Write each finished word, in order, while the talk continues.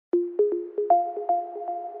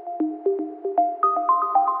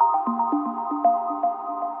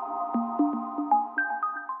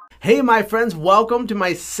Hey, my friends, welcome to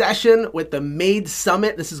my session with the Maid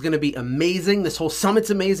Summit. This is going to be amazing. This whole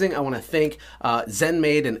summit's amazing. I want to thank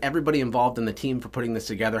ZenMaid and everybody involved in the team for putting this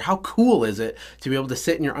together. How cool is it to be able to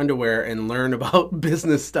sit in your underwear and learn about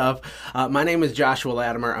business stuff? My name is Joshua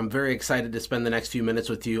Latimer. I'm very excited to spend the next few minutes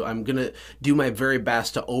with you. I'm going to do my very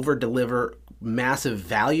best to over-deliver massive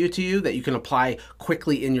value to you that you can apply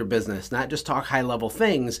quickly in your business. Not just talk high-level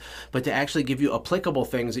things, but to actually give you applicable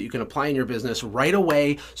things that you can apply in your business right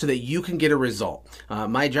away so that you can get a result.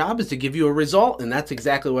 My job is to give you a result, and that's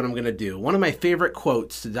exactly what I'm going to do. One of my favorite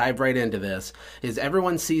quotes to dive right into this is,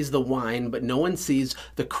 everyone sees the wine, but no one sees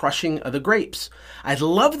the crushing of the grapes. I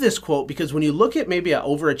love this quote because when you look at maybe an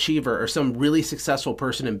overachiever or some really successful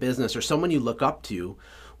person in business or someone you look up to,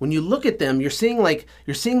 when you look at them, you're seeing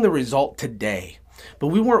the result today. But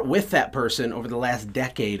we weren't with that person over the last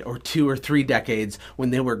decade or 2 or 3 decades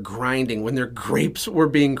when they were grinding, when their grapes were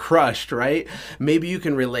being crushed, right? Maybe you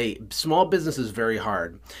can relate. Small business is very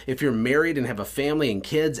hard. If you're married and have a family and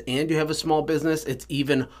kids and you have a small business, it's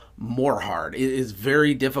even more hard. It is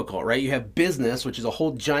very difficult, right? You have business, which is a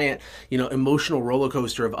whole giant, emotional roller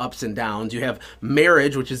coaster of ups and downs. You have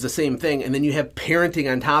marriage, which is the same thing. And then you have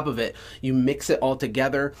parenting on top of it. You mix it all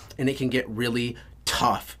together and it can get really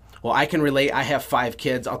tough. Well, I can relate. I have 5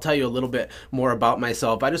 kids. I'll tell you a little bit more about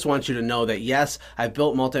myself. I just want you to know that, yes, I've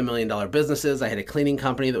built multi-million-dollar businesses. I had a cleaning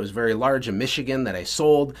company that was very large in Michigan that I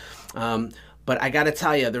sold. But I got to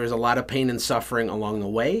tell you, there was a lot of pain and suffering along the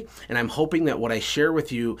way. And I'm hoping that what I share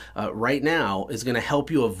with you right now is going to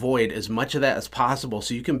help you avoid as much of that as possible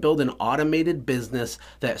so you can build an automated business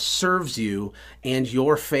that serves you and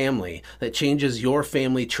your family, that changes your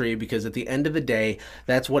family tree, because at the end of the day,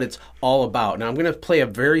 that's what it's all about. Now, I'm going to play a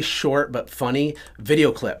very short but funny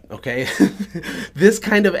video clip, okay? This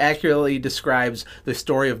kind of accurately describes the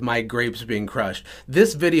story of my grapes being crushed.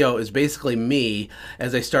 This video is basically me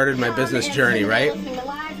as I started my business journey, right?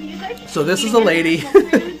 So this is a lady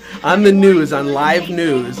on the news, on live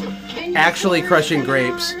news, actually crushing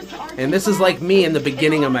grapes. And this is like me in the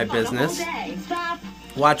beginning of my business.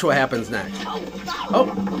 Watch what happens next.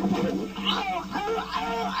 Oh.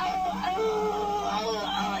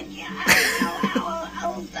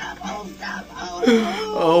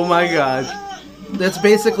 Oh my gosh. That's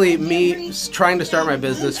basically me trying to start my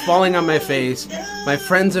business, falling on my face, my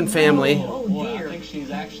friends and family. Oh dear. I think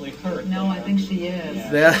she's actually hurt. No, I think she is.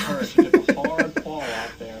 Yeah, hurt. She took a hard fall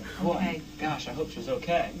out there. Boy, gosh, I hope she's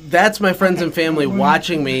okay. That's my friends and family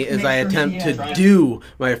watching me as I attempt to do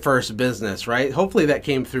my first business, right? Hopefully that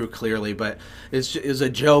came through clearly, but it's a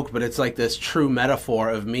joke, but it's like this true metaphor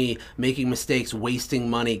of me making mistakes, wasting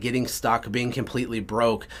money, getting stuck, being completely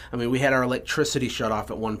broke. I mean, we had our electricity shut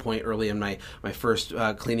off at one point early in my first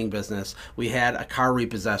cleaning business. We had a car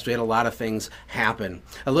repossessed. We had a lot of things happen.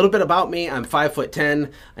 A little bit about me: I'm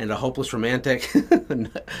 5'10" and a hopeless romantic.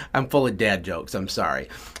 I'm full of dad jokes. I'm sorry.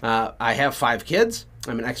 I have 5 kids.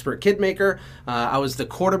 I'm an expert kid maker. I was the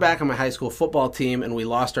quarterback on my high school football team, and we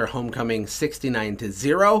lost our homecoming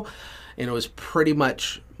 69-0. And it was pretty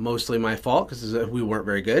much mostly my fault because we weren't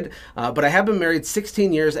very good. But I have been married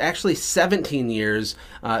 16 years, actually 17 years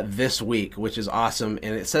this week, which is awesome.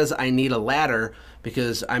 And it says I need a ladder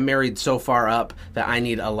because I'm married so far up that I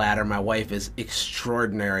need a ladder. My wife is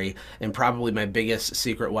extraordinary and probably my biggest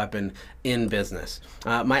secret weapon in business.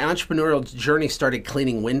 My entrepreneurial journey started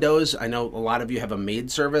cleaning windows. I know a lot of you have a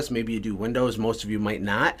maid service. Maybe you do windows. Most of you might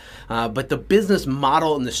not. But the business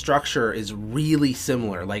model and the structure is really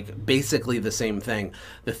similar, like basically the same thing.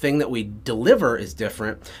 The thing that we deliver is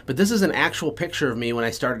different. But this is an actual picture of me when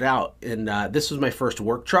I started out. And this was my first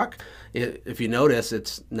work truck. If you notice,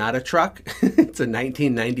 it's not a truck. It's a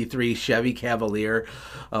 1993 Chevy Cavalier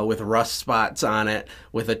with rust spots on it,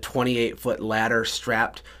 with a 28-foot ladder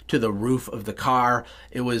strapped to the roof of the car.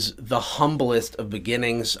 It was the humblest of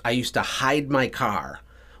beginnings. I used to hide my car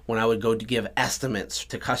when I would go to give estimates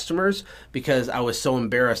to customers because I was so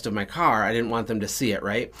embarrassed of my car. I didn't want them to see it,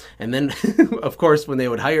 right? And then, of course, when they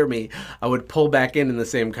would hire me, I would pull back in the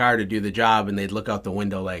same car to do the job, and they'd look out the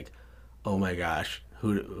window like, oh my gosh,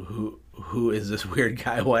 who is this weird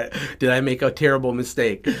guy? What did I make a terrible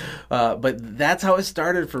mistake? But that's how it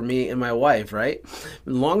started for me and my wife, right?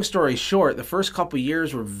 Long story short, the first couple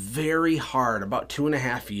years were very hard, about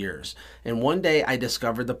 2.5 years. And one day I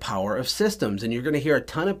discovered the power of systems. And you're going to hear a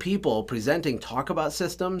ton of people presenting talk about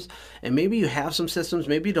systems. And maybe you have some systems.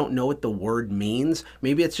 Maybe you don't know what the word means.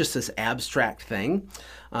 Maybe it's just this abstract thing.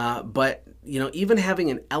 But even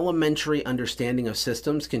having an elementary understanding of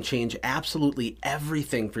systems can change absolutely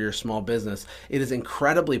everything for your small business. It is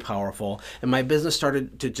incredibly powerful. And my business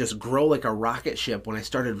started to just grow like a rocket ship when I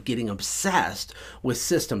started getting obsessed with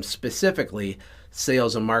systems, specifically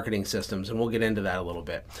sales and marketing systems, and we'll get into that a little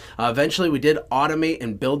bit. Eventually, we did automate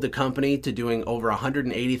and build the company to doing over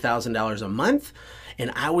 $180,000 a month,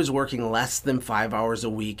 and I was working less than 5 hours a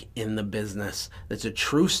week in the business. That's a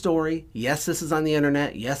true story. Yes, this is on the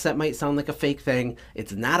internet. Yes, that might sound like a fake thing.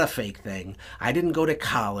 It's not a fake thing. I didn't go to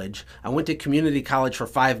college. I went to community college for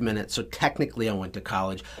 5 minutes, so technically I went to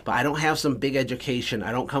college, but I don't have some big education.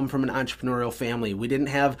 I don't come from an entrepreneurial family. We didn't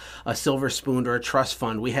have a silver spoon or a trust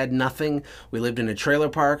fund. We had nothing. We lived in a trailer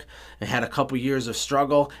park and had a couple years of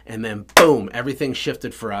struggle, and then boom, everything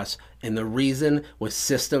shifted for us. And the reason was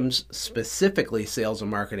systems, specifically sales and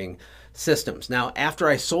marketing systems. Now, after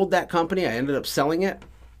I sold that company, I ended up selling it.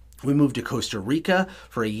 We moved to Costa Rica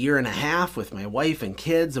for a year and a half with my wife and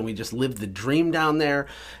kids, and we just lived the dream down there.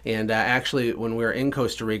 And actually, when we were in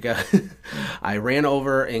Costa Rica, I ran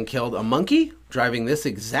over and killed a monkey driving this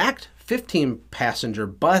exact 15-passenger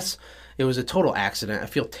bus. It was a total accident. I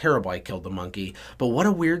feel terrible I killed the monkey, but what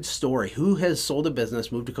a weird story. Who has sold a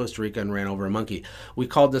business, moved to Costa Rica, and ran over a monkey? We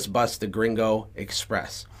called this bus the Gringo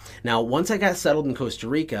Express. Now, once I got settled in Costa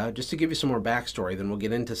Rica, just to give you some more backstory, then we'll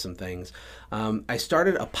get into some things, I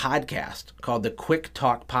started a podcast called the Quick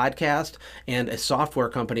Talk Podcast and a software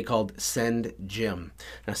company called ZenMaid.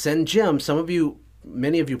 Now, ZenMaid,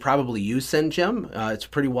 many of you probably use ZenMaid. It's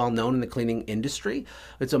pretty well known in the cleaning industry.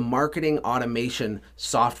 It's a marketing automation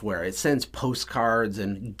software. It sends postcards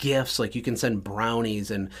and gifts, like you can send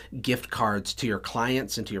brownies and gift cards to your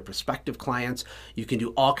clients and to your prospective clients. You can do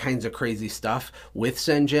all kinds of crazy stuff with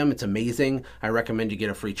ZenMaid. It's amazing. I recommend you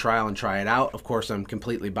get a free trial and try it out. Of course, I'm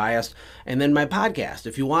completely biased. And then my podcast.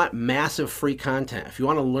 If you want massive free content, if you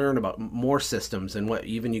want to learn about more systems than what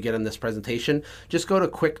even you get in this presentation, just go to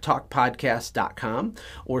quicktalkpodcast.com.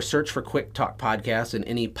 or search for Quick Talk Podcast in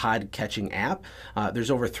any pod-catching app.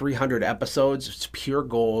 There's over 300 episodes. It's pure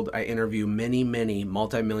gold. I interview many, many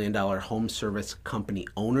multi-million-dollar home service company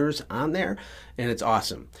owners on there, and it's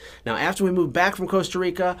awesome. Now, after we moved back from Costa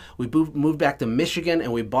Rica, we moved back to Michigan,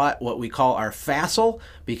 and we bought what we call our Fassel,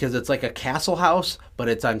 because it's like a castle house, but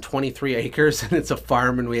it's on 23 acres, and it's a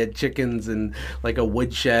farm, and we had chickens and like a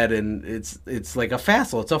woodshed, and it's like a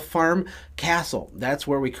Fassel. It's a farm castle. That's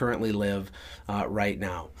where we currently live right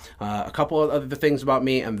now. A couple of other things about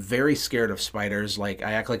me. I'm very scared of spiders. Like,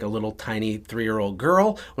 I act like a little tiny 3-year-old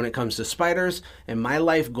girl when it comes to spiders, and my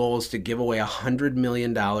life goal is to give away $100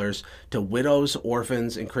 million to widows,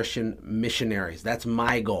 orphans, and Christian missionaries. That's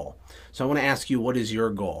my goal. So I want to ask you, what is your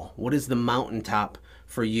goal? What is the mountaintop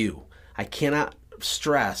for you? I cannot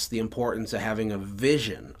stress the importance of having a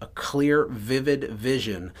vision, a clear, vivid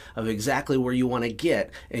vision of exactly where you want to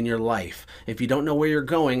get in your life. If you don't know where you're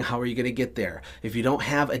going, how are you going to get there? If you don't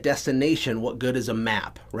have a destination, what good is a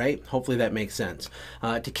map, right? Hopefully that makes sense.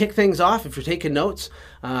 To kick things off, if you're taking notes,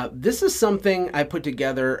 this is something I put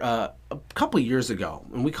together a couple years ago,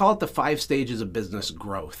 and we call it the 5 stages of business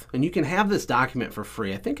growth. And you can have this document for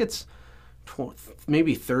free. I think it's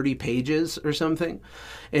maybe 30 pages or something.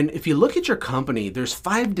 And if you look at your company, there's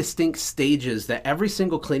 5 distinct stages that every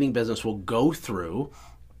single cleaning business will go through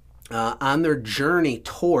on their journey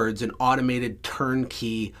towards an automated,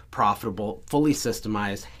 turnkey, profitable, fully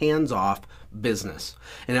systemized, hands-off business.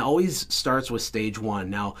 And it always starts with stage 1.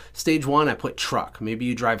 Now, stage 1, I put truck. Maybe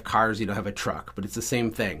you drive cars, you don't have a truck, but it's the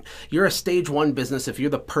same thing. You're a stage 1 business if you're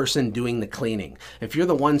the person doing the cleaning. If you're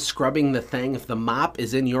the one scrubbing the thing, if the mop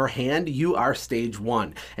is in your hand, you are stage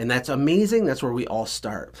 1. And that's amazing. That's where we all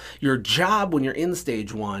start. Your job when you're in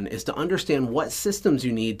stage 1 is to understand what systems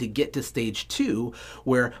you need to get to stage 2,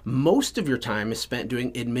 where most of your time is spent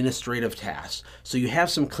doing administrative tasks. So you have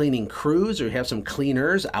some cleaning crews, or you have some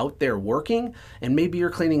cleaners out there working, and maybe you're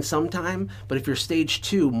cleaning sometime, but if you're stage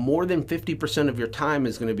 2, more than 50% of your time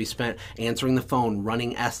is going to be spent answering the phone,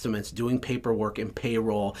 running estimates, doing paperwork and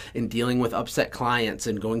payroll, and dealing with upset clients,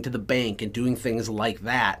 and going to the bank and doing things like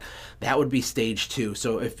that. That would be stage 2.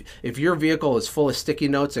 So if your vehicle is full of sticky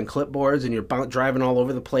notes and clipboards and you're driving all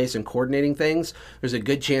over the place and coordinating things, there's a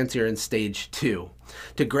good chance you're in stage 2.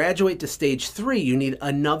 To graduate to stage 3, you need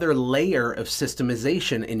another layer of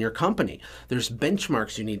systemization in your company. There's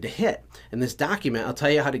benchmarks you need to hit. And this document, I'll tell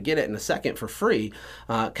you how to get it in a second for free,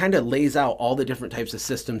 kind of lays out all the different types of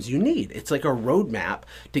systems you need. It's like a roadmap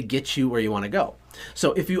to get you where you want to go.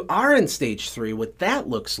 So if you are in stage 3, what that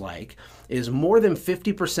looks like is more than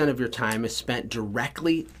 50% of your time is spent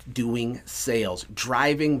directly doing sales,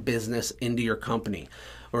 driving business into your company.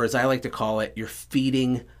 Or as I like to call it, you're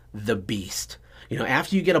feeding the beast.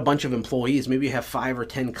 After you get a bunch of employees, maybe you have 5 or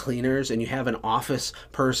 10 cleaners and you have an office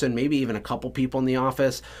person, maybe even a couple people in the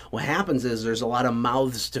office. What happens is there's a lot of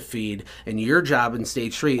mouths to feed, and your job in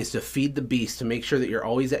stage 3 is to feed the beast, to make sure that you're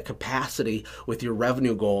always at capacity with your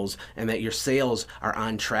revenue goals and that your sales are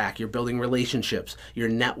on track. You're building relationships, you're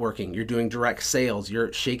networking, you're doing direct sales,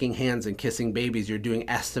 you're shaking hands and kissing babies, you're doing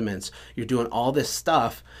estimates, you're doing all this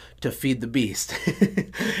stuff to feed the beast.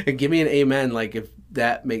 And give me an amen, like if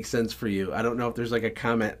that makes sense for you. I don't know if there's like a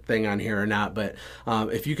comment thing on here or not, but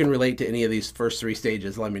if you can relate to any of these first 3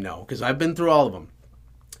 stages, let me know, because I've been through all of them.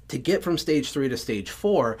 To get from stage 3 to stage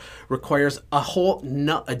 4 requires a whole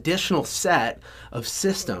additional set of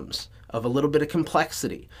systems, of a little bit of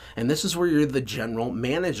complexity. And this is where you're the general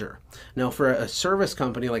manager. Now, for a service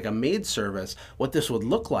company like a Maid Service, what this would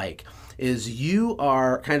look like is you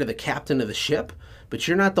are kind of the captain of the ship, but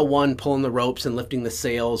you're not the one pulling the ropes and lifting the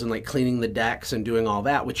sails and like cleaning the decks and doing all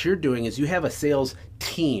that. What you're doing is you have a sales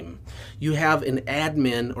team. You have an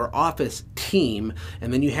admin or office team,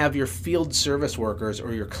 and then you have your field service workers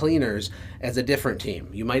or your cleaners as a different team.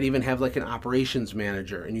 You might even have like an operations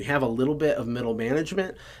manager, and you have a little bit of middle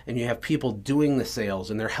management, and you have people doing the sales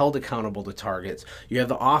and they're held accountable to targets. You have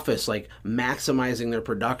the office like maximizing their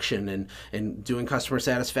production and doing customer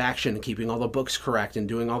satisfaction and keeping all the books correct and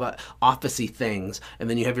doing all the officey things. And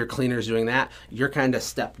then you have your cleaners doing that. You're kind of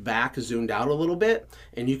stepped back, zoomed out a little bit,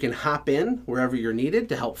 and you can hop in wherever you're needed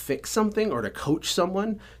to help fix something or to coach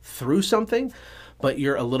someone through something, but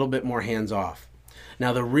you're a little bit more hands off.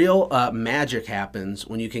 Now, the real magic happens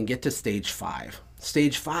when you can get to stage 5.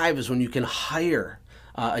 Stage 5 is when you can hire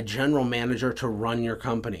a general manager to run your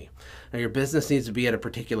company. Now, your business needs to be at a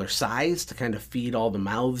particular size to kind of feed all the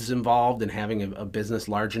mouths involved in having a business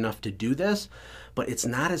large enough to do this, but it's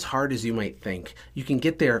not as hard as you might think. You can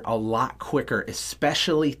get there a lot quicker,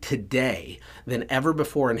 especially today, than ever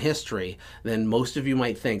before in history, than most of you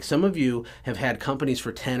might think. Some of you have had companies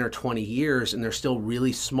for 10 or 20 years and they're still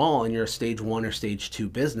really small and you're a stage 1 or stage 2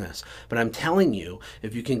 business. But I'm telling you,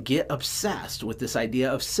 if you can get obsessed with this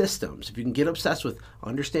idea of systems, if you can get obsessed with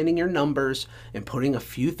understanding your numbers and putting a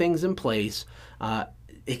few things in place,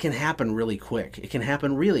 it can happen really quick. It can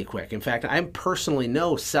happen really quick. In fact, I personally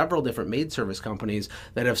know several different maid service companies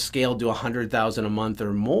that have scaled to $100,000 a month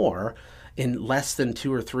or more in less than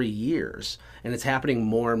 2 or 3 years. And it's happening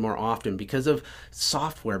more and more often because of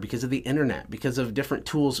software, because of the internet, because of different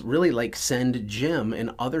tools, really like Send Gym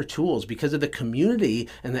and other tools, because of the community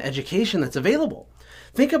and the education that's available.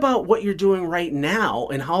 Think about what you're doing right now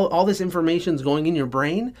and how all this information is going in your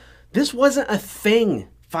brain. This wasn't a thing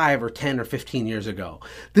 5 or 10 or 15 years ago.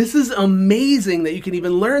 This is amazing that you can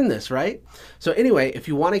even learn this, right? So anyway, if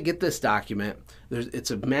you want to get this document,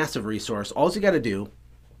 it's a massive resource. All you got to do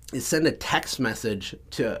is send a text message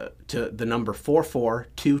to the number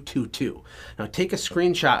 44222. Now take a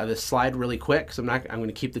screenshot of this slide really quick, because I'm going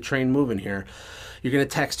to keep the train moving here. You're going to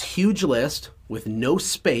text huge list with no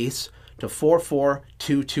space to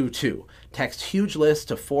 44222. Text huge list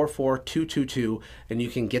to 44222, and you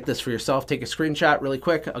can get this for yourself. Take a screenshot really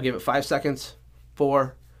quick. I'll give it 5 seconds.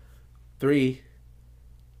 4, 3,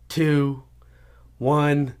 2,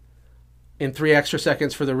 1, and 3 extra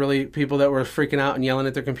seconds for the really people that were freaking out and yelling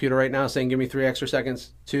at their computer right now, saying, give me 3 extra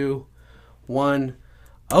seconds. 2, 1.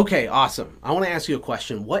 Okay, awesome. I want to ask you a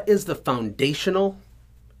question. What is the foundational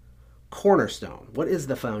cornerstone? What is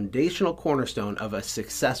the foundational cornerstone of a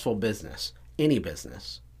successful business? Any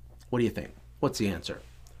business. What do you think? What's the answer?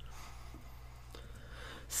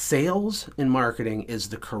 Sales and marketing is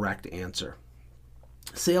the correct answer.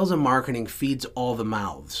 Sales and marketing feeds all the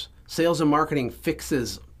mouths. Sales and marketing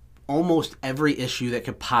fixes almost every issue that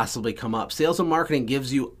could possibly come up. Sales and marketing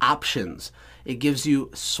gives you options. It gives you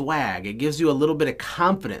swag. It gives you a little bit of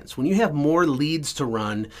confidence. When you have more leads to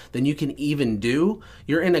run than you can even do,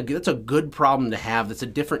 that's a good problem to have. That's a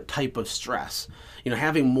different type of stress.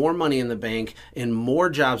 Having more money in the bank and more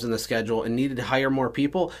jobs in the schedule and needed to hire more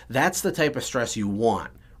people, that's the type of stress you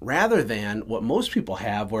want. Rather than what most people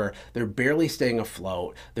have, where they're barely staying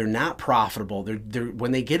afloat, they're not profitable.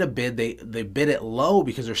 When they get a bid, they bid it low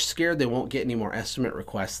because they're scared they won't get any more estimate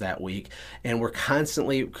requests that week. And we're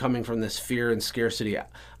constantly coming from this fear and scarcity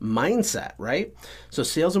mindset, right? So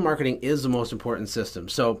sales and marketing is the most important system.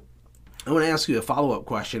 So I want to ask you a follow-up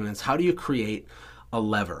question, and it's how do you create a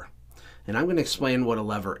lever? And I'm going to explain what a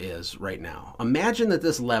lever is right now. Imagine that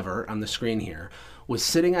this lever on the screen here was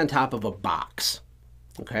sitting on top of a box.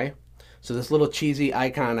 Okay, so this little cheesy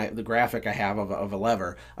icon, the graphic I have of a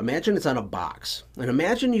lever, imagine it's on a box. And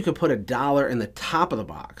imagine you could put $1 in the top of the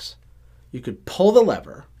box. You could pull the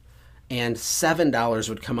lever and $7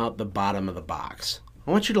 would come out the bottom of the box.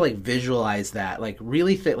 I want you to like visualize that, like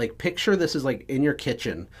really like picture this is like in your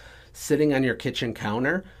kitchen, sitting on your kitchen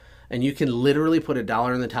counter, and you can literally put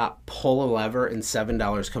 $1 in the top, pull a lever, and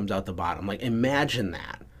 $7 comes out the bottom. Like imagine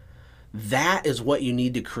that. That is what you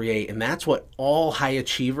need to create, and that's what all high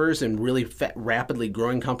achievers and really rapidly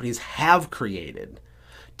growing companies have created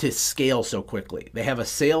to scale so quickly. They have a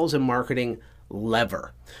sales and marketing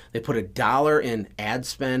lever. They put $1 in ad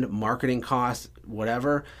spend, marketing costs,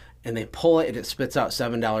 whatever, and they pull it and it spits out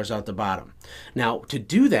 $7 out the bottom. Now, to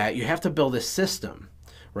do that, you have to build a system,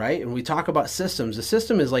 right? And we talk about systems. The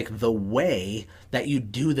system is like the way that you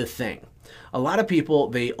do the thing. A lot of people,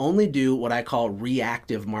 they only do what I call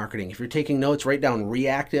reactive marketing. If you're taking notes, write down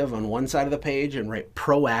reactive on one side of the page and write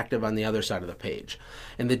proactive on the other side of the page.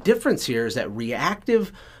 And the difference here is that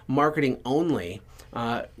reactive marketing only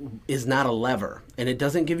is not a lever, and it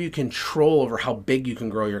doesn't give you control over how big you can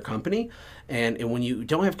grow your company. And when you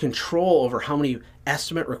don't have control over how many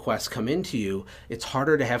estimate requests come into you, it's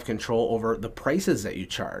harder to have control over the prices that you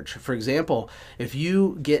charge. For example, if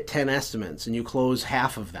you get 10 estimates and you close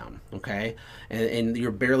half of them, okay, and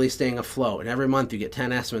you're barely staying afloat, and every month you get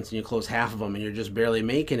 10 estimates and you close half of them and you're just barely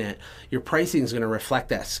making it, your pricing is going to reflect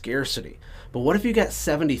that scarcity. But what if you got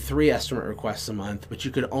 73 estimate requests a month, but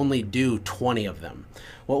you could only do 20 of them?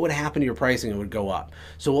 What would happen to your pricing? It would go up.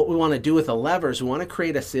 So what we want to do with the levers, we want to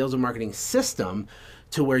create a sales and marketing system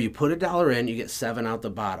to where you put $1 in, you get 7 out the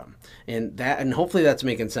bottom. And hopefully that's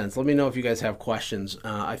making sense. Let me know if you guys have questions.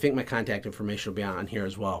 I think my contact information will be on here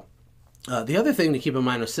as well. The other thing to keep in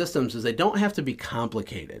mind with systems is they don't have to be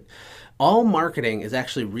complicated. All marketing is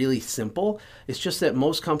actually really simple. It's just that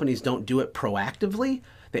most companies don't do it proactively.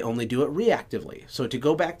 They only do it reactively. So to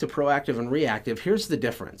go back to proactive and reactive, here's the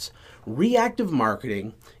difference. Reactive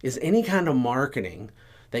marketing is any kind of marketing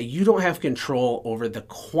that you don't have control over the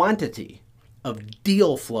quantity of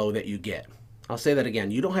deal flow that you get. I'll say that again.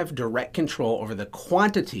 You don't have direct control over the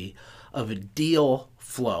quantity of deal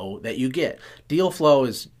flow that you get. Deal flow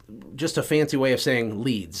is just a fancy way of saying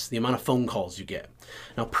leads, the amount of phone calls you get.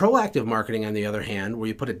 Now, proactive marketing, on the other hand, where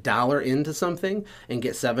you put $1 into something and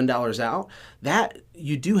get $7 out, that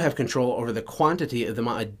you do have control over the quantity of the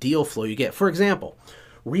amount of deal flow you get. For example,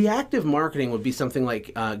 reactive marketing would be something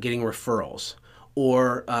like getting referrals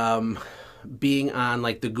or being on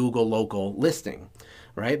like the Google local listing,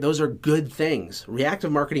 right? Those are good things.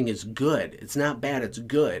 Reactive marketing is good. It's not bad, it's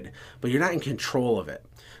good, but you're not in control of it.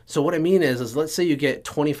 So what I mean is let's say you get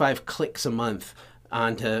 25 clicks a month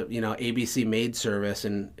onto, ABC Maid Service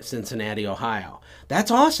in Cincinnati, Ohio. That's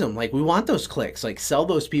awesome. Like, we want those clicks. Like, sell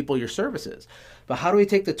those people your services. But how do we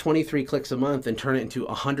take the 23 clicks a month and turn it into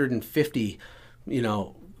 150,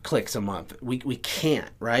 clicks a month? We can't,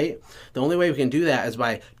 right? The only way we can do that is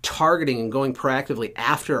by targeting and going proactively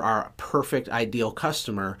after our perfect ideal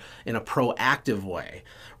customer in a proactive way,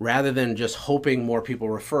 rather than just hoping more people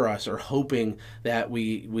refer us or hoping that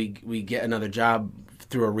we get another job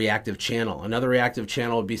through a reactive channel. Another reactive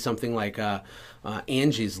channel would be something like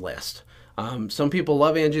Angie's List. Some people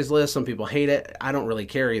love Angie's List, some people hate it. I don't really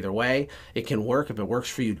care either way. It can work. If it works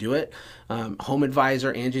for you, do it. Home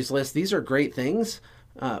Advisor, Angie's List, these are great things.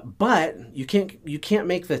 But you can't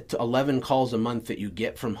make the 11 calls a month that you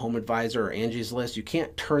get from Home Advisor or Angie's List. You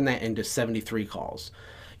can't turn that into 73 calls.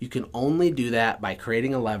 You can only do that by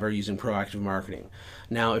creating a lever using proactive marketing.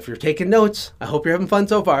 Now, if you're taking notes, I hope you're having fun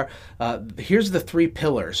so far. Here's the 3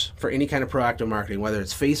 pillars for any kind of proactive marketing, whether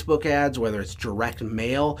it's Facebook ads, whether it's direct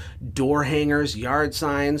mail, door hangers, yard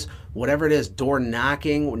signs, whatever it is, door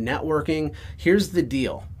knocking, networking. Here's the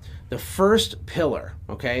deal. The first pillar,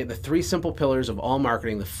 okay, the 3 simple pillars of all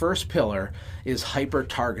marketing, the first pillar is hyper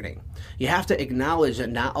targeting. You have to acknowledge that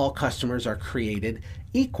not all customers are created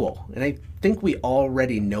equal. And I think we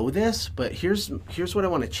already know this, but here's what I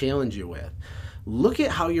want to challenge you with. Look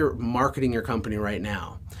at how you're marketing your company right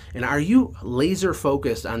now. And are you laser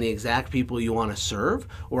focused on the exact people you want to serve,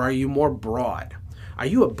 or are you more broad? Are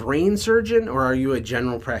you a brain surgeon or are you a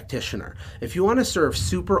general practitioner? If you want to serve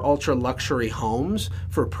super ultra luxury homes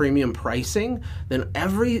for premium pricing, then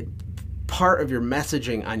every part of your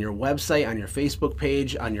messaging on your website, on your Facebook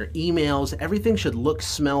page, on your emails, everything should look,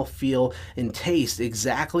 smell, feel, and taste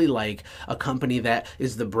exactly like a company that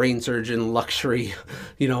is the brain surgeon luxury,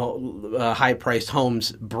 high-priced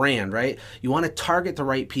homes brand, right? You want to target the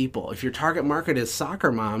right people. If your target market is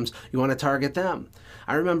soccer moms, you want to target them.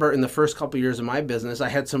 I remember in the first couple of years of my business, I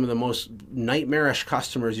had some of the most nightmarish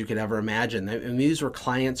customers you could ever imagine. And these were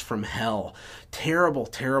clients from hell. Terrible,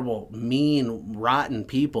 terrible, mean, rotten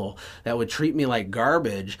people that would treat me like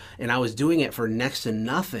garbage. And I was doing it for next to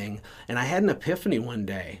nothing. And I had an epiphany one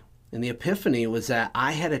day. And the epiphany was that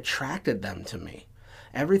I had attracted them to me.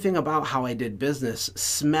 Everything about how I did business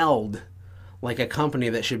smelled like a company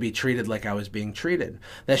that should be treated like I was being treated.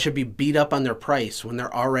 That should be beat up on their price when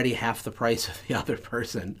they're already half the price of the other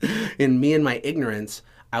person. In me and my ignorance,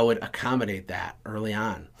 I would accommodate that early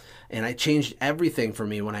on. And I changed everything for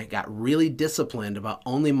me when I got really disciplined about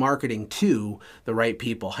only marketing to the right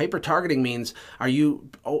people. Hyper-targeting means, are you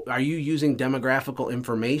using demographical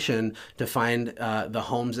information to find the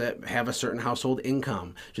homes that have a certain household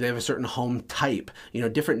income? Do they have a certain home type? You know,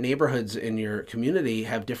 different neighborhoods in your community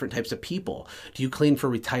have different types of people. Do you clean for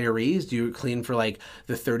retirees? Do you clean for like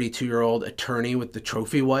the 32-year-old attorney with the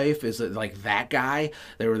trophy wife? Is it like that guy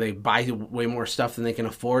where they buy way more stuff than they can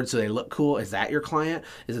afford so they look cool? Is that your client?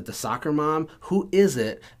 Is it the soccer mom? Who is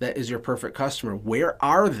it that is your perfect customer? Where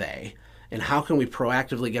are they? And how can we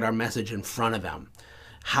proactively get our message in front of them?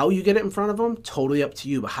 How you get it in front of them, totally up to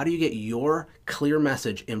you. But how do you get your clear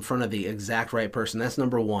message in front of the exact right person? That's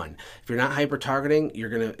number one. If you're not hyper-targeting,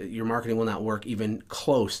 your marketing will not work even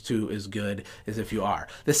close to as good as if you are.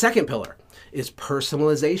 The second pillar is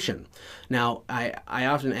personalization. Now, I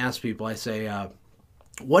often ask people, I say,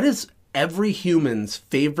 what is every human's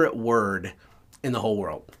favorite word in the whole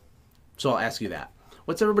world? So I'll ask you that.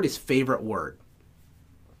 What's everybody's favorite word?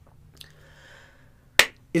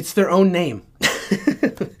 It's their own name.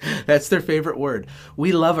 That's their favorite word.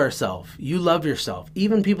 We love ourselves. You love yourself.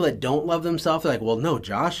 Even people that don't love themselves, they're like, well, no,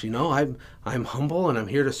 Josh, you know, I'm humble and I'm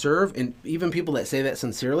here to serve. And even people that say that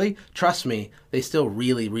sincerely, trust me, they still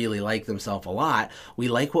really, really like themselves a lot. We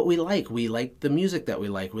like what we like. We like the music that we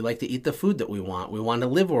like. We like to eat the food that we want. We want to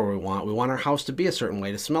live where we want. We want our house to be a certain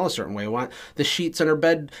way, to smell a certain way. We want the sheets on our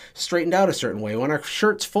bed straightened out a certain way. We want our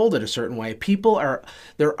shirts folded a certain way.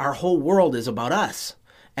 Our whole world is about us.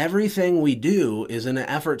 Everything we do is in an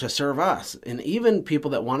effort to serve us. And even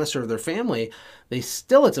people that want to serve their family,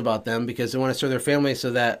 it's about them because they want to serve their family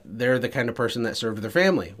so that they're the kind of person that serves their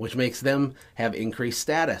family, which makes them have increased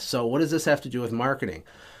status. So what does this have to do with marketing?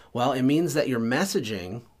 Well, it means that your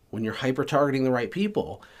messaging, when you're hyper-targeting the right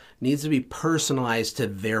people, needs to be personalized to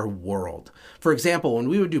their world. For example, when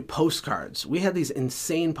we would do postcards, we had these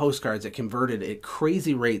insane postcards that converted at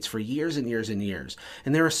crazy rates for years and years and years.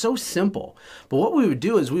 And they were so simple. But what we would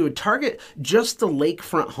do is we would target just the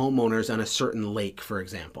lakefront homeowners on a certain lake, for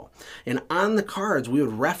example. And on the cards, we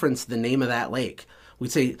would reference the name of that lake.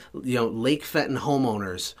 We'd say, you know, Lake Fenton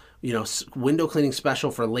homeowners, you know, window cleaning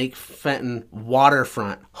special for Lake Fenton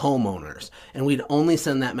waterfront homeowners. And we'd only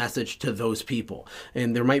send that message to those people.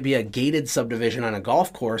 And there might be a gated subdivision on a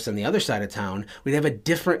golf course on the other side of town. We'd have a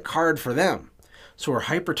different card for them. So we're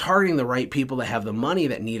hyper-targeting the right people that have the money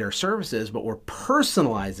that need our services, but we're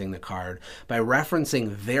personalizing the card by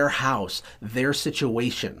referencing their house, their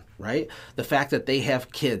situation, right? The fact that they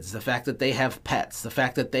have kids, the fact that they have pets, the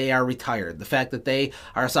fact that they are retired, the fact that they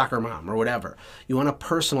are a soccer mom or whatever. You want to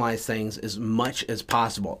personalize things as much as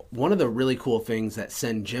possible. One of the really cool things that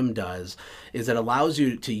ZenMaid does is it allows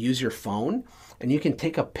you to use your phone and you can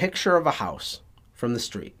take a picture of a house from the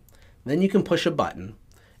street. Then you can push a button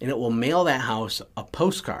and it will mail that house a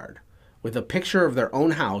postcard with a picture of their own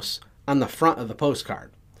house on the front of the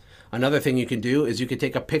postcard. Another thing you can do is you can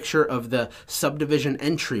take a picture of the subdivision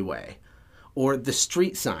entryway or the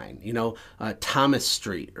street sign, you know, Thomas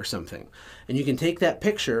Street or something. And you can take that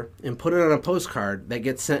picture and put it on a postcard that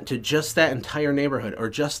gets sent to just that entire neighborhood or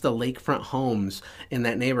just the lakefront homes in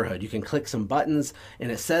that neighborhood. You can click some buttons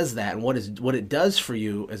and it says that. And what it does for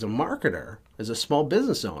you as a marketer, as a small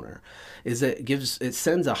business owner, is it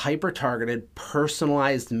sends a hyper-targeted,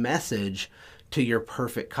 personalized message to your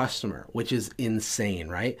perfect customer, which is insane,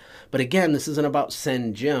 right? But again, this isn't about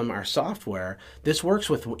ZenMaid, our software. This works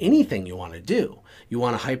with anything you want to do. You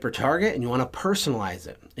want to hyper-target and you want to personalize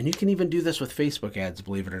it. And you can even do this with Facebook ads,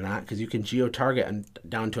 believe it or not, because you can geo-target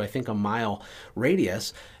down to, I think, a mile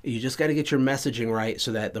radius. You just got to get your messaging right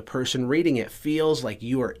so that the person reading it feels like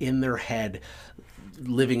you are in their head,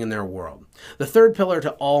 living in their world. The third pillar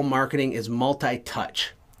to all marketing is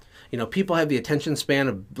multi-touch. You know, people have the attention span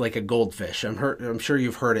of like a goldfish. I'm sure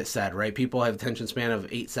you've heard it said, right? People have attention span of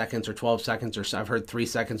 8 seconds or 12 seconds, or I've heard 3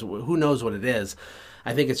 seconds. Who knows what it is?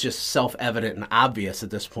 I think it's just self-evident and obvious at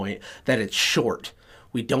this point that it's short.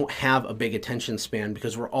 We don't have a big attention span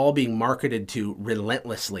because we're all being marketed to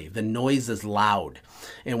relentlessly. The noise is loud.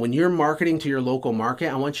 And when you're marketing to your local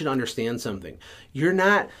market, I want you to understand something. You're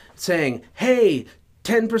not saying, hey,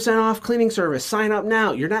 10% off cleaning service, sign up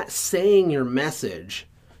now. You're not saying your message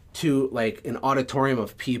to like an auditorium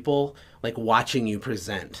of people like watching you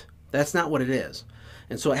present. That's not what it is.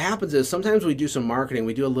 And so what happens is sometimes we do some marketing,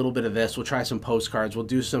 we do a little bit of this, we'll try some postcards, we'll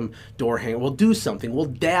do some door hanger, we'll do something, we'll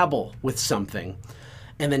dabble with something,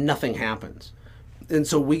 and then nothing happens. And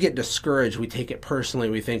so we get discouraged. We take it personally.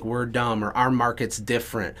 We think we're dumb or our market's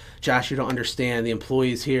different. Josh, you don't understand. The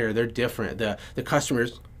employees here, they're different. The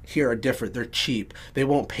customers here are different. They're cheap. They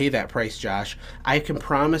won't pay that price, Josh. I can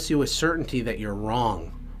promise you with certainty that you're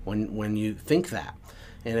wrong when you think that.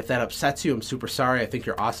 And if that upsets you, I'm super sorry. I think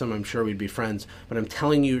you're awesome. I'm sure we'd be friends. But I'm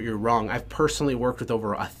telling you, you're wrong. I've personally worked with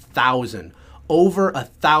over 1,000. Over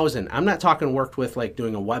 1,000. I'm not talking worked with like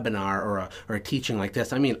doing a webinar or a teaching like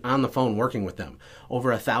this. I mean on the phone working with them.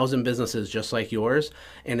 Over 1,000 businesses just like yours.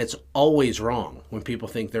 And it's always wrong when people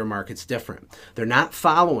think their market's different. They're not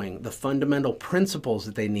following the fundamental principles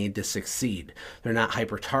that they need to succeed. They're not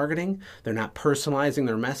hyper-targeting. They're not personalizing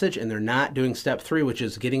their message. And they're not doing step 3, which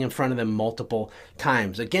is getting in front of them multiple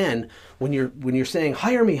times. Again, when you're saying,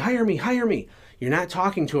 hire me, hire me, hire me, you're not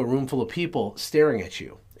talking to a room full of people staring at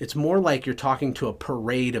you. It's more like you're talking to a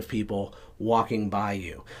parade of people walking by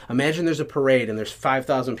you. Imagine there's a parade and there's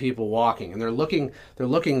 5,000 people walking and they're looking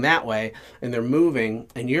that way and they're moving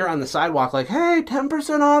and you're on the sidewalk like, hey,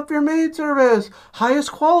 10% off your Maid Service,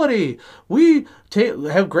 highest quality. We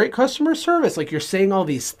have great customer service. Like you're saying all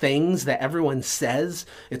these things that everyone says.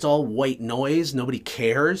 It's all white noise. Nobody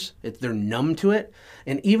cares. They're numb to it.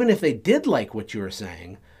 And even if they did like what you were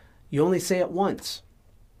saying, you only say it once.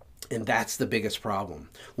 And that's the biggest problem.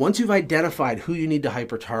 Once you've identified who you need to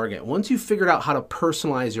hyper-target, once you've figured out how to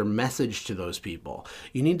personalize your message to those people,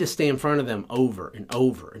 you need to stay in front of them over and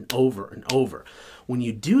over and over and over. When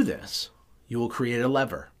you do this, you will create a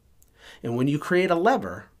lever. And when you create a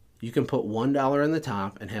lever, you can put $1 in the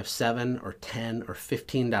top and have $7 or $10 or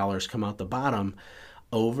 $15 come out the bottom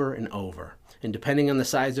over and over. And depending on the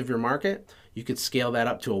size of your market, you could scale that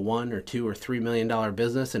up to a $1 or $2 or $3 million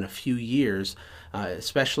business in a few years,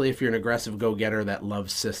 especially if you're an aggressive go-getter that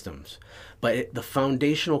loves systems. But the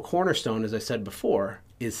foundational cornerstone, as I said before,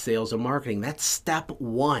 is sales and marketing. That's step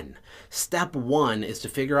 1. Step 1 is to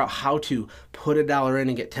figure out how to put $1 in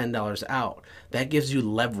and get $10 out. That gives you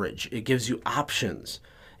leverage. It gives you options.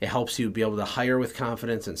 It helps you be able to hire with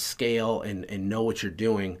confidence and scale and know what you're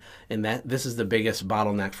doing. And this is the biggest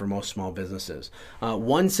bottleneck for most small businesses.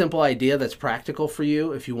 One simple idea that's practical for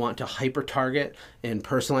you if you want to hyper-target and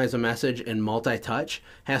personalize a message and multi-touch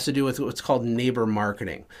has to do with what's called neighbor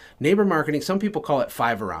marketing. Neighbor marketing, some people call it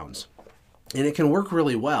 5 rounds. And it can work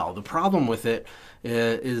really well. The problem with it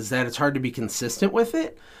is that it's hard to be consistent with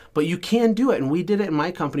it, but you can do it. And we did it in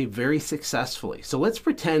my company very successfully. So let's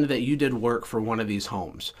pretend that you did work for one of these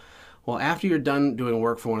homes. Well, after you're done doing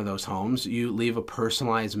work for one of those homes, you leave a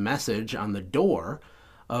personalized message on the door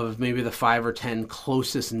of maybe the 5 or 10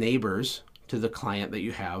 closest neighbors to the client that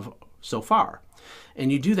you have so far.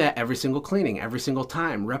 And you do that every single cleaning, every single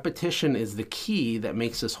time. Repetition is the key that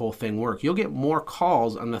makes this whole thing work. You'll get more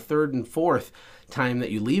calls on the 3rd and 4th time that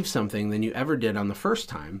you leave something than you ever did on the first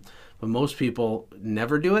time. But most people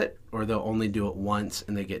never do it, or they'll only do it once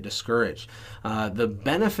and they get discouraged. The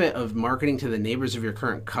benefit of marketing to the neighbors of your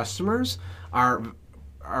current customers are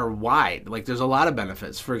wide. Like there's a lot of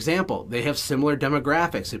benefits. For example, they have similar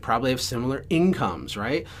demographics. They probably have similar incomes,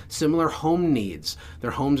 right? Similar home needs.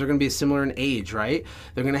 Their homes are going to be similar in age, right?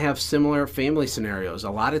 They're going to have similar family scenarios. A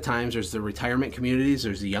lot of times there's the retirement communities,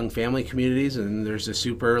 there's the young family communities, and there's the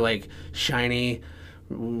super like shiny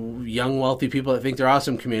young wealthy people that think they're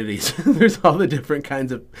awesome communities. There's all the different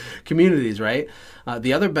kinds of communities, right?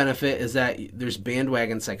 The other benefit is that there's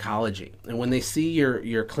bandwagon psychology. And when they see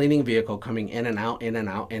your cleaning vehicle coming in and out, in and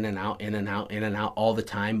out, in and out, in and out, in and out all the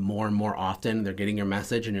time, more and more often, they're getting your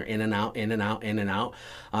message and you're in and out, in and out, in and out,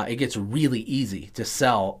 it gets really easy to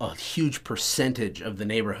sell a huge percentage of the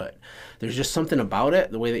neighborhood. There's just something about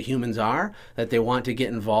it, the way that humans are, that they want to get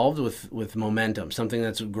involved with momentum, something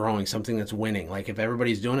that's growing, something that's winning. Like if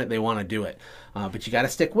everybody's doing it, they want to do it. But you got to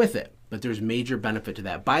stick with it. But there's major benefit to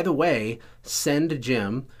that. By the way, Send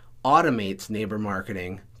Jim automates neighbor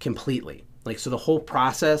marketing completely. Like, so the whole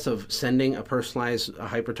process of sending a personalized,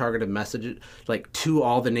 hyper-targeted message like to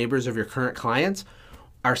all the neighbors of your current clients,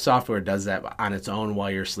 our software does that on its own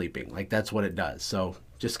while you're sleeping. Like, that's what it does. So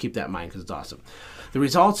just keep that in mind because it's awesome. The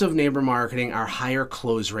results of neighbor marketing are higher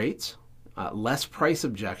close rates, less price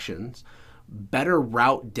objections, better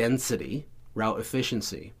route density, route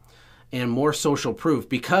efficiency, and more social proof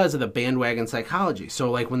because of the bandwagon psychology.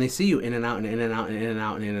 So like when they see you in and out and in and out and in and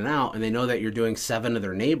out and in and out, and they know that you're doing 7 of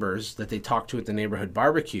their neighbors that they talk to at the neighborhood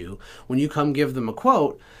barbecue, when you come give them a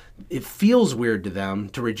quote, it feels weird to them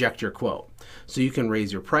to reject your quote. So you can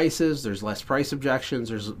raise your prices, there's less price objections,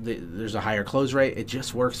 there's a higher close rate. It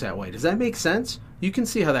just works that way. Does that make sense? You can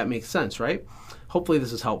see how that makes sense, right? Hopefully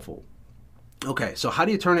this is helpful. Okay, so how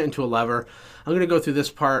do you turn it into a lever? I'm going to go through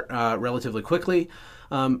this part relatively quickly.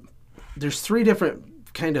 There's 3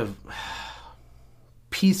 different kind of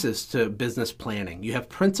pieces to business planning. You have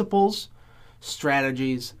principles,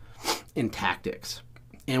 strategies, and tactics.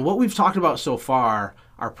 And what we've talked about so far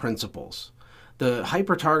are principles. The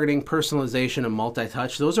hyper-targeting, personalization, and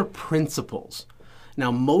multi-touch, those are principles.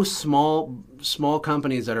 Now, most small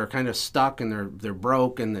companies that are kind of stuck and they're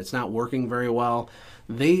broke and it's not working very well,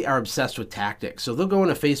 they are obsessed with tactics. So they'll go in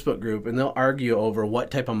a Facebook group and they'll argue over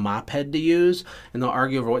what type of mop head to use, and they'll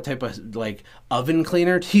argue over what type of like oven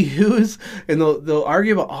cleaner to use, and they'll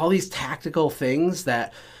argue about all these tactical things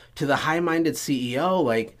that, to the high-minded CEO,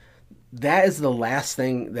 like, that is the last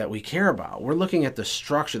thing that we care about. We're looking at the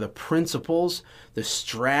structure, the principles, the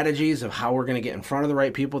strategies of how we're going to get in front of the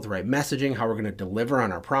right people, the right messaging, how we're going to deliver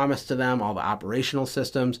on our promise to them, all the operational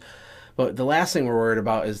systems. But the last thing we're worried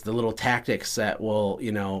about is the little tactics that will,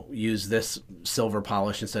 use this silver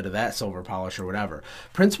polish instead of that silver polish or whatever.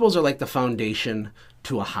 Principles are like the foundation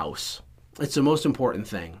to a house. It's the most important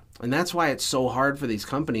thing. And that's why it's so hard for these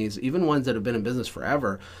companies, even ones that have been in business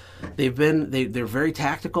forever. They're very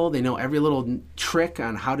tactical. They know every little trick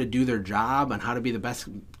on how to do their job, on how to be the best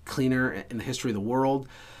cleaner in the history of the world.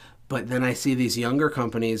 But then I see these younger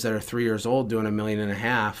companies that are 3 years old doing $1.5 million,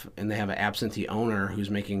 and they have an absentee owner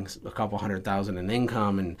who's making a couple $100,000 in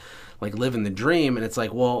income and like living the dream. And it's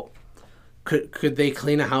like, well, could they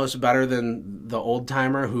clean a house better than the old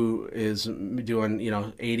timer who is doing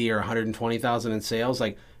 80 or 120,000 in sales?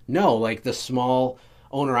 Like, no, like the small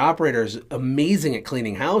owner operator is amazing at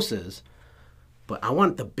cleaning houses, but I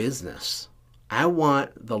want the business. I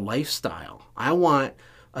want the lifestyle. I want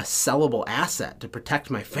a sellable asset to protect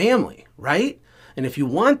my family, right? And if you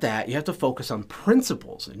want that, you have to focus on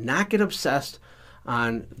principles and not get obsessed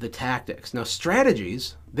on the tactics. Now,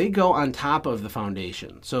 strategies, they go on top of the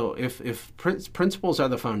foundation. So if principles are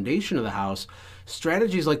the foundation of the house,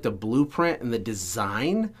 strategies like the blueprint and the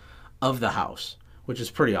design of the house, which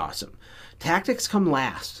is pretty awesome. Tactics come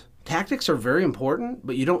last. Tactics are very important,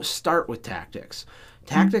 but you don't start with tactics.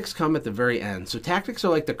 Tactics come at the very end. So tactics are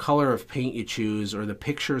like the color of paint you choose or the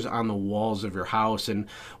pictures on the walls of your house. And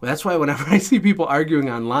that's why whenever I see people arguing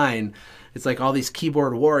online, it's like all these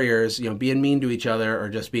keyboard warriors, being mean to each other or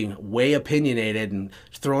just being way opinionated and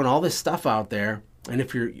throwing all this stuff out there. And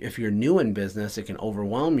if you're new in business, it can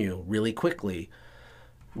overwhelm you really quickly.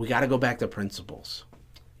 We got to go back to principles.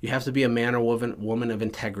 You have to be a man or woman of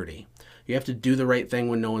integrity. You have to do the right thing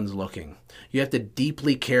when no one's looking. You have to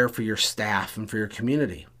deeply care for your staff and for your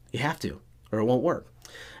community. You have to, or it won't work.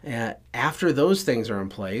 After those things are in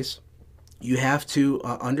place, you have to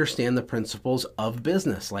understand the principles of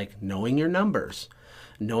business, like knowing your numbers,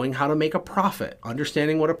 knowing how to make a profit,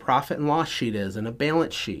 understanding what a profit and loss sheet is and a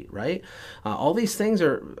balance sheet, right? All these things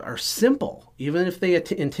are simple, even if they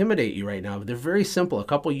intimidate you right now. They're very simple. A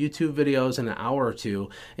couple YouTube videos in an hour or two,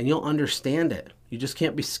 and you'll understand it. You just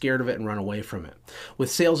can't be scared of it and run away from it.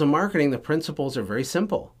 With sales and marketing, the principles are very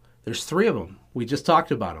simple. There's 3 of them. We just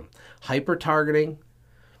talked about them. Hyper-targeting,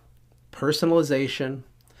 personalization,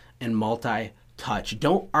 and multi-touch.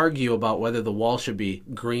 Don't argue about whether the wall should be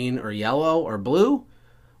green or yellow or blue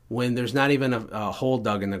when there's not even a hole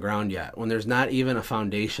dug in the ground yet, when there's not even a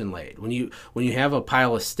foundation laid. When you have a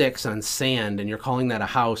pile of sticks on sand and you're calling that a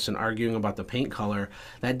house and arguing about the paint color,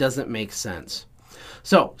 that doesn't make sense.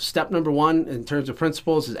 So step number 1 in terms of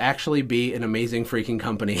principles is actually be an amazing freaking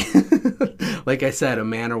company. Like I said, a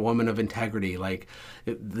man or woman of integrity. Like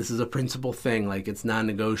this is a principle thing. Like it's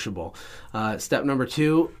non-negotiable. Step number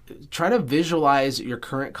 2, try to visualize your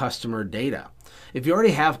current customer data. If you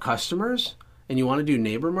already have customers and you want to do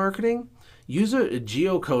neighbor marketing, use a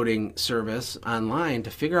geocoding service online to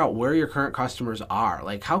figure out where your current customers are.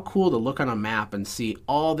 Like how cool to look on a map and see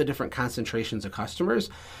all the different concentrations of customers,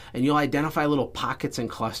 and you'll identify little pockets and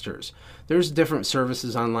clusters. There's different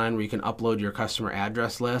services online where you can upload your customer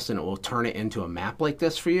address list and it will turn it into a map like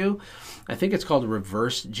this for you. I think it's called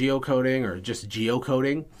reverse geocoding or just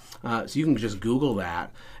geocoding. So you can just Google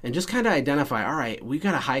that and just kind of identify, all right, we've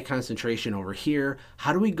got a high concentration over here.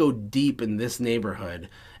 How do we go deep in this neighborhood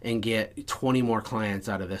and get 20 more clients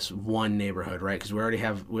out of this one neighborhood, right? Because we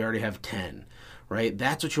already have 10, right?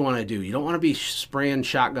 That's what you want to do. You don't want to be spraying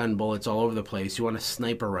shotgun bullets all over the place. You want a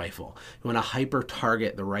sniper rifle. You want to hyper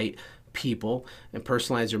target the right people and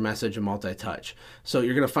personalize your message and multi-touch. So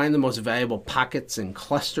you're going to find the most valuable pockets and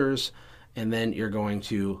clusters, and then you're going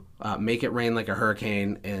to make it rain like a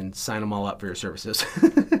hurricane and sign them all up for your services.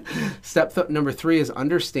 Step number 3 is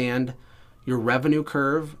understand your revenue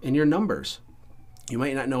curve and your numbers. You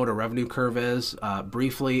might not know what a revenue curve is.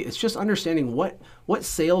 Briefly, it's just understanding what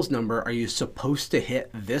sales number are you supposed to hit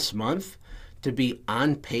this month to be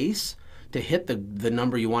on pace to hit the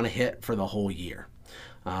number you want to hit for the whole year.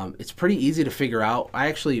 It's pretty easy to figure out. I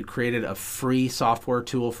actually created a free software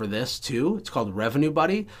tool for this too. It's called Revenue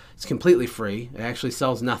Buddy. It's completely free. It actually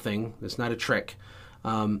sells nothing. It's not a trick.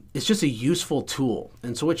 It's just a useful tool.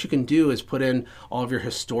 And so what you can do is put in all of your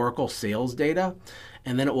historical sales data,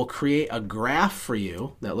 and then it will create a graph for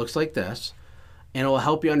you that looks like this, and it will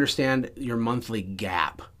help you understand your monthly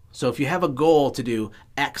gap. So if you have a goal to do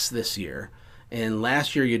X this year, and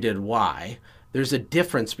last year you did Y, there's a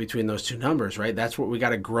difference between those two numbers, right? That's what we got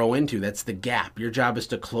to grow into. That's the gap. Your job is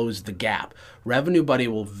to close the gap. Revenue Buddy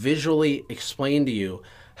will visually explain to you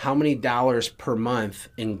how many dollars per month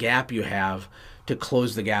in gap you have to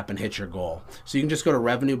close the gap and hit your goal. So you can just go to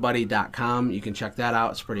revenuebuddy.com. You can check that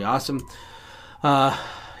out. It's pretty awesome.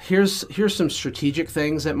 Here's some strategic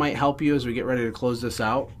things that might help you as we get ready to close this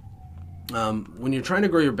out. When you're trying to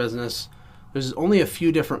grow your business, there's only a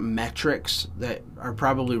few different metrics that are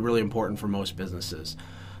probably really important for most businesses.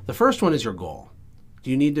 The first one is your goal. Do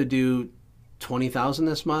you need to do 20,000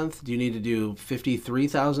 this month? Do you need to do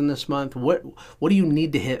 53,000 this month? What do you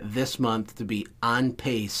need to hit this month to be on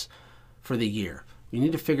pace for the year? You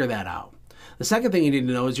need to figure that out. The second thing you need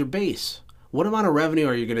to know is your base. What amount of revenue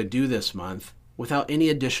are you going to do this month without any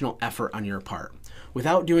additional effort on your part?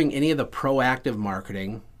 Without doing any of the proactive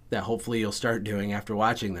marketing that hopefully you'll start doing after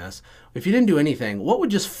watching this. If you didn't do anything, what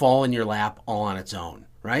would just fall in your lap all on its own,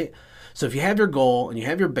 right? So if you have your goal and you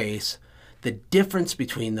have your base, the difference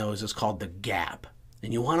between those is called the gap.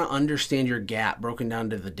 And you want to understand your gap broken down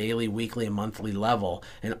to the daily, weekly, and monthly level,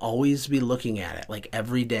 and always be looking at it like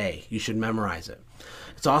every day. You should memorize it.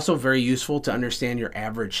 It's also very useful to understand your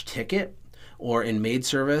average ticket. Or in Maid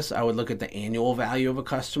Service, I would look at the annual value of a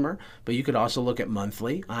customer, but you could also look at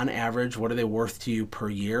monthly. On average, what are they worth to you per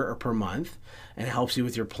year or per month? And it helps you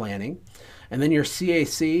with your planning. And then your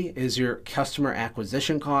CAC is your customer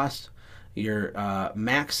acquisition cost. Your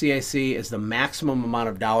max CAC is the maximum amount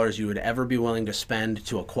of dollars you would ever be willing to spend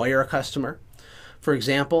to acquire a customer. For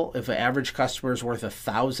example, if an average customer is worth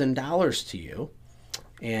 $1,000 to you,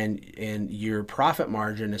 and your profit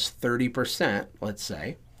margin is 30%, let's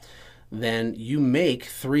say, then you make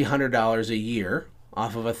 $300 a year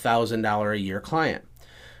off of a $1,000 a year client.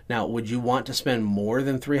 Now, would you want to spend more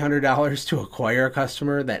than $300 to acquire a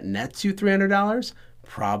customer that nets you $300?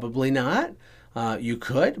 Probably not. You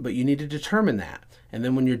could, but you need to determine that. And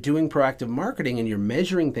then when you're doing proactive marketing and you're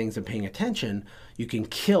measuring things and paying attention, you can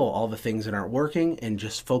kill all the things that aren't working and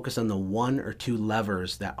just focus on the one or two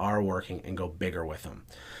levers that are working and go bigger with them.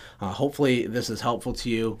 Hopefully this is helpful to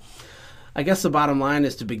you. I guess the bottom line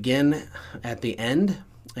is to begin at the end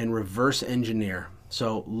and reverse engineer.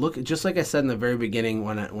 So look, just like I said in the very beginning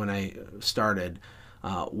when I started,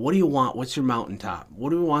 what do you want? What's your mountaintop?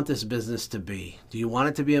 What do we want this business to be? Do you want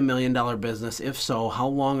it to be $1 million business? If so, how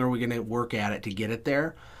long are we going to work at it to get it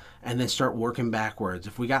there? And then start working backwards.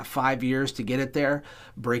 If we got 5 years to get it there,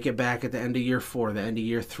 break it back at the end of year 4, the end of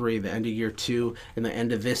year 3, the end of year 2, and the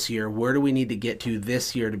end of this year. Where do we need to get to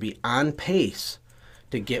this year to be on pace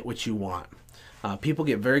to get what you want? People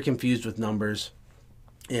get very confused with numbers,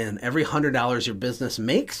 and every $100 your business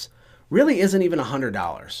makes really isn't even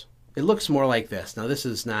 $100. It looks more like this. Now, this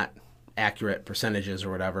is not accurate percentages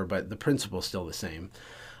or whatever, but the principle is still the same.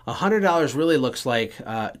 $100 really looks like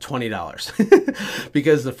 $20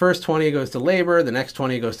 because the first 20 goes to labor, the next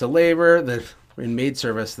 20 goes to labor. In Maid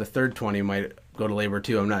Service, the third 20 might go to labor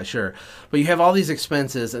too, I'm not sure. But you have all these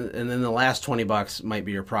expenses, and then the last 20 bucks might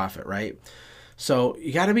be your profit, right? So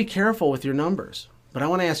you got to be careful with your numbers. But I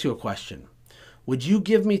want to ask you a question. Would you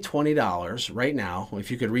give me $20 right now, if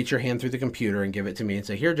you could reach your hand through the computer and give it to me and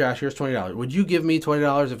say, here, Josh, here's $20. Would you give me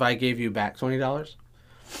 $20 if I gave you back $20?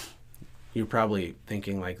 You're probably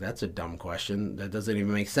thinking like, that's a dumb question. That doesn't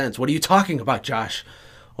even make sense. What are you talking about, Josh?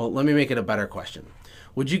 Well, let me make it a better question.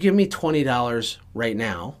 Would you give me $20 right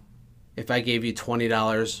now if I gave you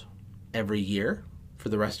 $20 every year for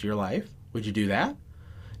the rest of your life? Would you do that?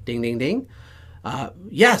 Ding, ding, ding.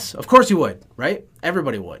 Yes, of course you would, right?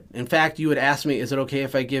 Everybody would. In fact, you would ask me, is it okay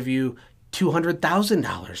if I give you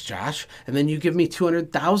 $200,000, Josh? And then you give me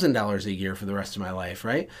 $200,000 a year for the rest of my life,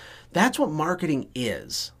 right? That's what marketing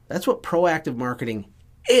is. That's what proactive marketing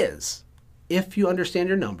is. If you understand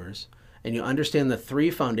your numbers and you understand the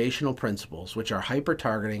 3 foundational principles, which are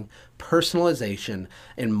hyper-targeting, personalization,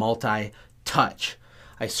 and multi-touch.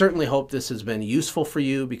 I certainly hope this has been useful for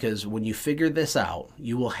you, because when you figure this out,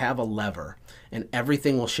 you will have a lever and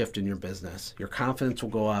everything will shift in your business. Your confidence will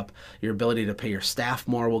go up, your ability to pay your staff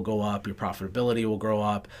more will go up, your profitability will grow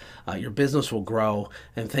up, your business will grow,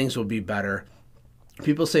 and things will be better.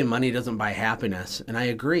 People say money doesn't buy happiness, and I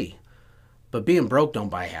agree. But being broke don't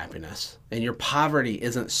buy happiness. and your poverty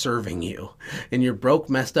isn't serving you, and your broke,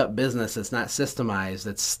 messed up business that's not systemized,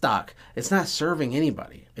 that's stuck, it's not serving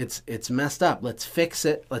anybody. It's messed up. Let's fix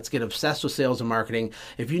it. Let's get obsessed with sales and marketing.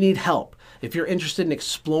 If you need help, if you're interested in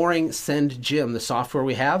exploring SendJim, the software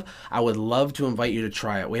we have, I would love to invite you to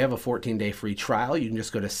try it. We have a 14-day free trial. You can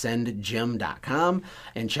just go to sendjim.com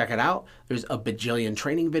and check it out. There's a bajillion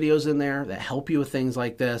training videos in there that help you with things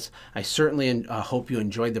like this. I certainly hope you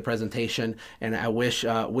enjoyed the presentation, and I wish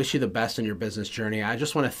you the best in your business journey. I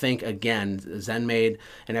just want to thank again ZenMaid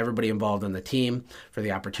and everybody involved in the team for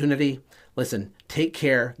the opportunity. Listen, take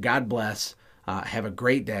care. God bless. Have a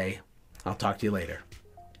great day. I'll talk to you later.